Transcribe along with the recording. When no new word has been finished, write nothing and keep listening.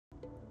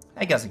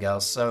Hey guys and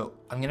girls, so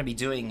I'm going to be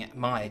doing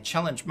my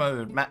challenge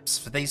mode maps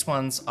for these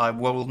ones. I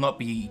will not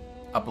be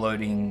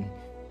uploading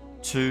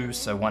two,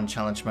 so one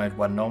challenge mode,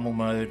 one normal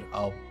mode.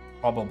 I'll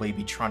probably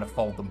be trying to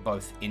fold them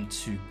both in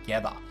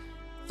together.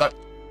 So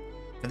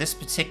for this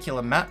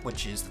particular map,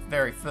 which is the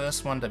very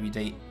first one,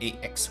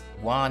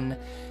 WD-EX-1,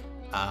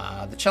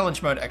 the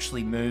challenge mode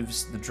actually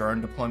moves the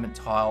drone deployment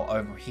tile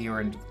over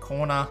here into the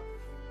corner,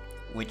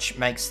 which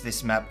makes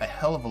this map a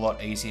hell of a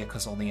lot easier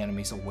because all the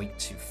enemies are weak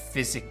to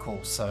physical.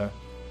 So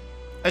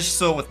as you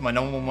saw with my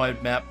normal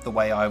mode map, the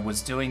way I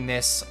was doing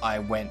this, I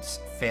went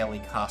fairly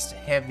caster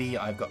heavy.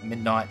 I've got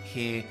Midnight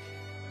here,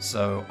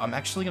 so I'm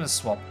actually going to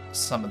swap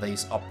some of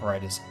these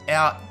operators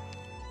out.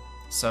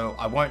 So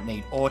I won't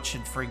need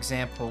Orchard, for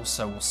example,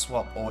 so we'll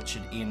swap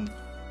Orchard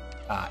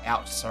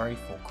out for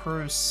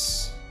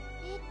Cruz.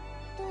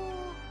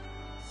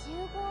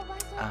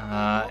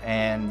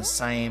 And the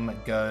same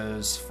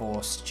goes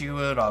for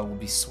Steward. I will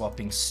be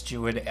swapping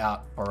Steward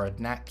out for a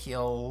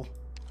Nakiel.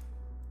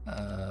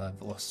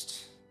 I've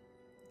lost.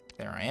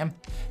 There I am.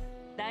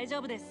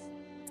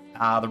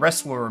 The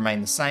rest will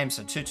remain the same,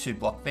 so 2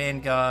 block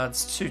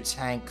vanguards, 2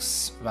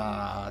 tanks,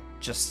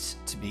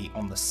 just to be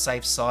on the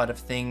safe side of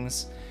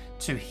things,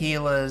 2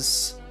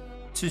 healers,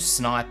 2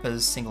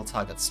 snipers, single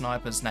target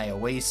snipers, an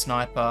AoE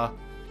sniper,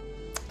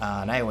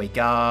 an AoE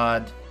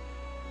guard,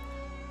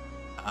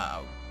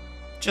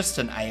 just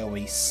an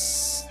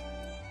AoE,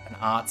 an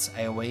arts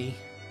AoE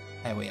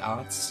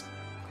arts.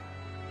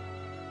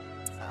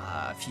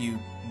 If you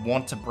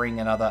want to bring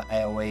another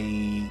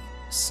AoE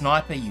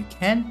sniper, you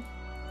can.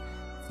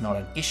 It's not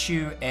an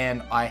issue,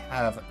 and I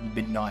have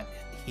Midnight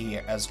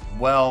here as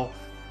well.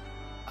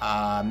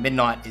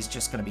 Midnight is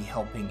just going to be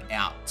helping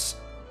out,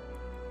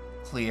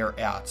 clear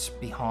out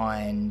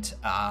behind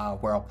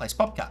where I'll place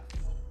Popcat.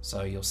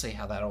 So you'll see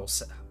how that all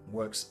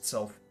works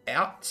itself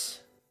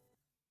out.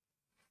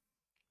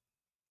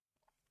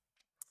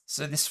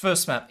 So this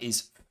first map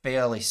is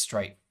fairly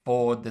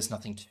straightforward. There's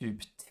nothing too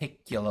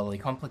particularly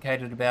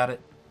complicated about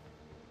it.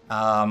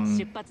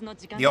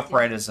 The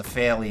operators are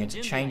fairly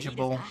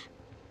interchangeable.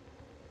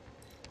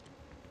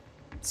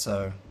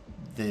 So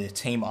the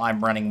team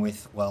I'm running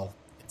with, well,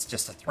 it's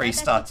just a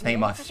 3-star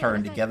team I've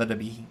thrown together, to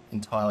be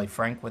entirely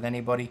frank with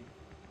anybody.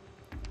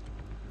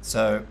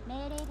 So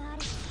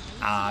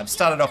I've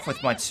started off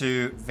with my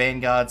 2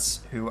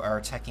 vanguards who are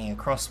attacking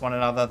across one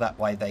another. That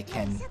way they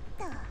can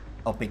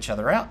help each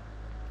other out.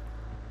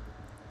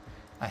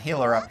 A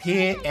healer up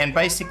here, and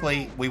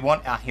basically we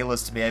want our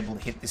healers to be able to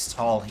hit this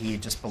tile here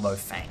just below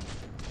Fang.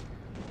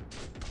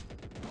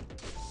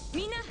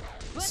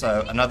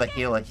 So another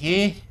healer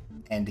here,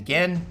 and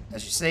again,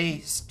 as you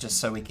see,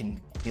 just so we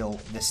can heal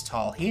this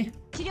tile here.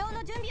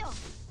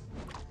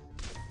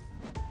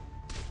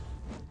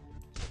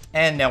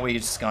 And now we're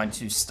just going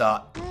to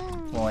start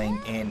deploying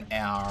in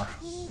our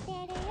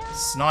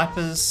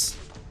snipers.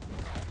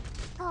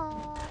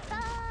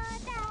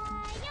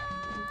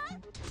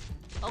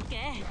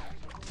 Okay.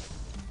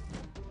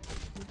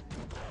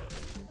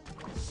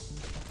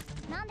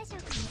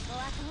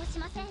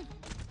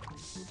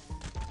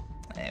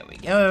 There we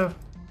go.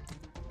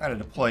 I'm going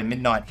to deploy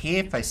Midnight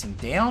here, facing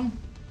down.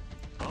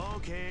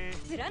 Okay.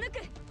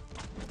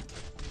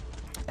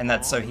 And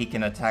that's so he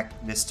can attack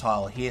this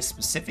tile here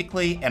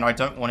specifically, and I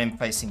don't want him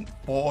facing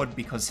forward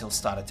because he'll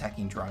start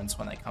attacking drones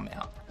when they come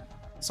out.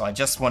 So I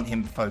just want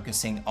him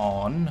focusing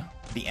on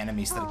the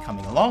enemies that are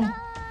coming along.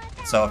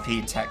 So if he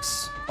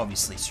attacks,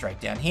 obviously, straight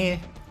down here,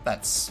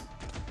 that's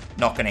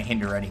not going to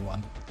hinder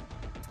anyone.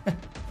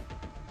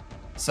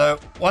 So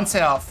once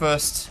our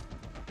first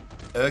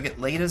Urgot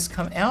leaders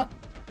come out,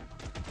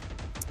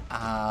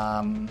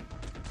 I'm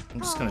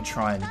just going to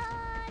try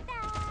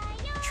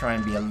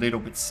and be a little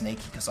bit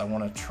sneaky because I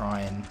want to try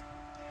and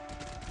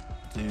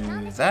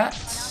do that.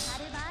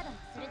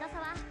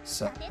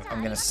 So I'm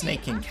going to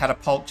sneak in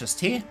Catapult just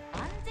here,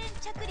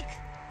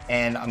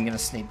 and I'm going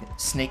to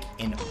sneak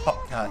in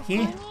Popcar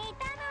here,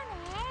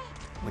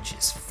 which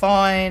is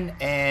fine.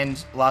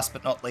 And last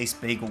but not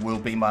least, Beagle will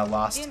be my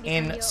last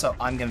in, so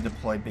I'm going to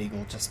deploy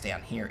Beagle just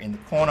down here in the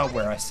corner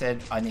where I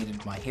said I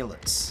needed my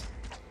healers.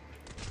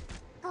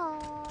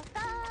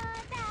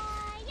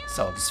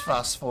 So I'll just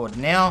fast forward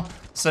now.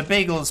 So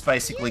Beagle is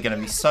basically going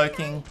to be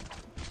soaking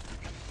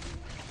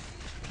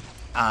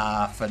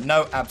for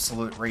no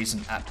absolute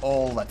reason at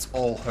all. That's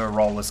all her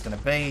role is going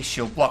to be.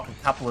 She'll block a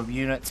couple of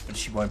units, but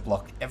she won't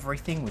block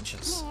everything, which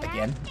is,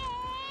 again,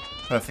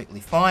 perfectly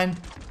fine,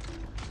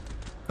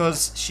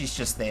 because she's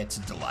just there to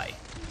delay.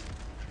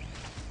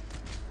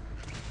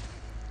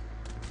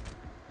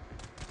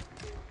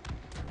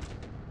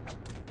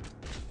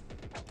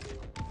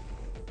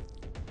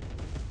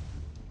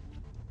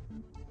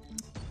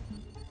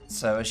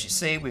 So as you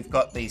see, we've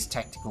got these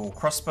tactical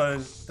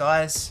crossbow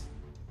guys,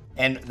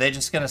 and they're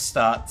just going to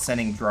start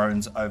sending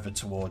drones over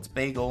towards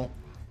Beagle.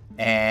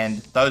 And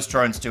those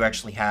drones do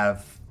actually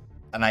have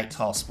an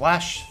 8-tile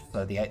splash,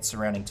 so the 8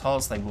 surrounding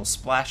tiles, they will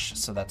splash,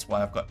 so that's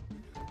why I've got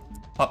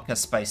Popka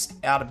spaced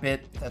out a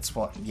bit. That's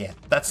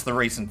the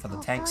reason for the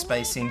tank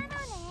spacing.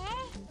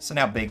 So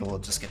now Beagle will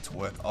just get to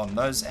work on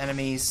those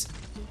enemies.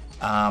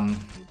 I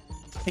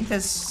think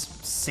there's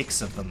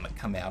 6 of them that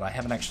come out. I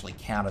haven't actually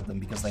counted them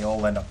because they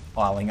all end up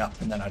piling up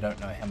and then I don't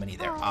know how many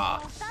there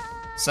are.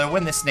 So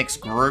when this next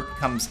group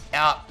comes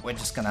out, we're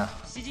just gonna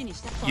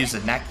use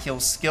a knack kill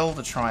skill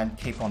to try and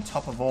keep on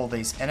top of all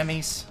these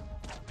enemies.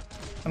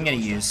 I'm gonna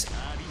use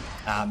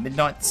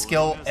Midnight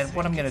skill, and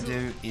what I'm gonna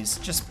do is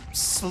just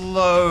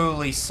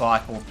slowly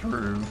cycle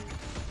through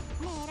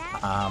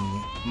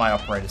my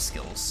operator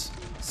skills.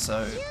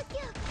 So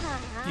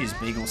use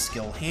Beagle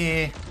skill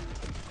here.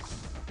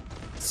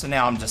 So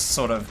now I'm just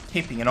sort of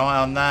keeping an eye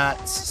on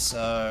that.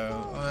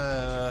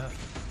 So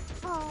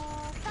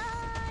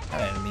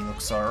that enemy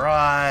looks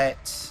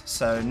alright.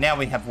 So now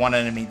we have one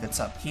enemy that's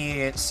up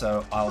here,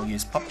 so I'll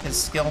use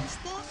Popka's skill.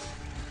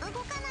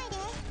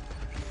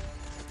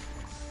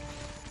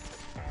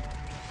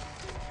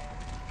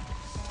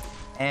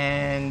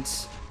 And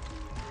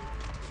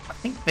I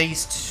think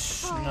these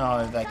two,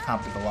 no, they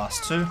can't be the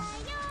last 2.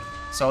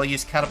 So I'll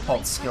use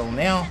Catapult skill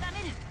now.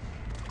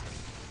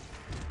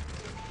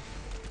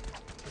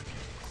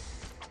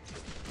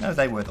 No,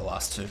 they were the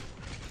last 2.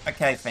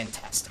 Okay,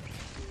 fantastic.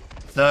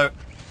 So,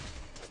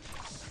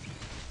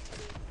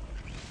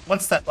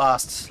 once that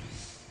last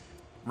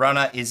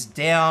runner is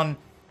down,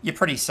 you're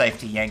pretty safe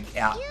to yank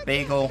out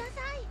Beagle.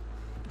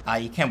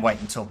 You can wait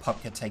until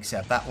Popka takes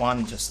out that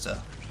one, just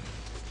to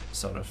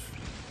sort of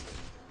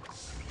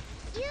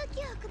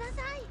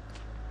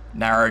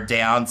narrow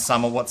down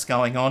some of what's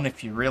going on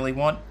if you really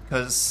want,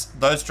 because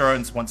those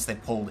drones, once they're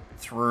pulled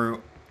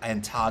through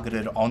and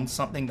targeted on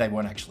something, they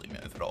won't actually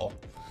move at all.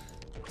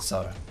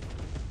 So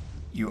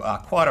you are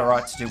quite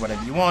alright to do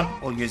whatever you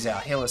want. We'll use our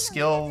healer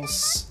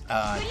skills.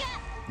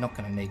 Not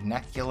going to need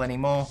knack kill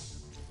anymore.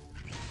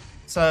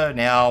 So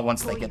now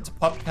once they get to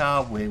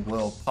Popka, we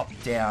will pop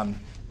down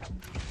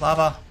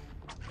Lava,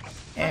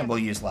 and we'll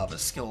use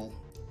Lava's skill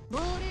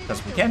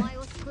because we can.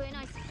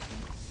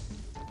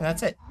 And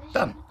that's it.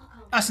 Done.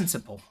 Nice and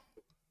simple.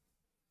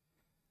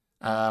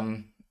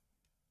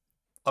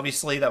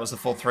 Obviously, that was the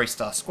full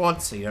 3-star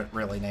squad, so you don't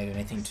really need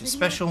anything too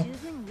special.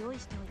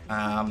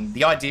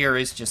 The idea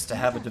is just to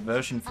have a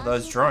diversion for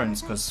those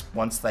drones, because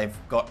once they've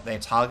got their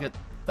target,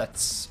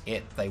 that's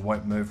it. They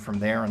won't move from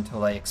there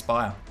until they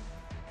expire.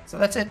 So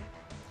that's it.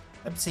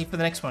 Hope to see you for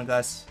the next one,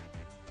 guys.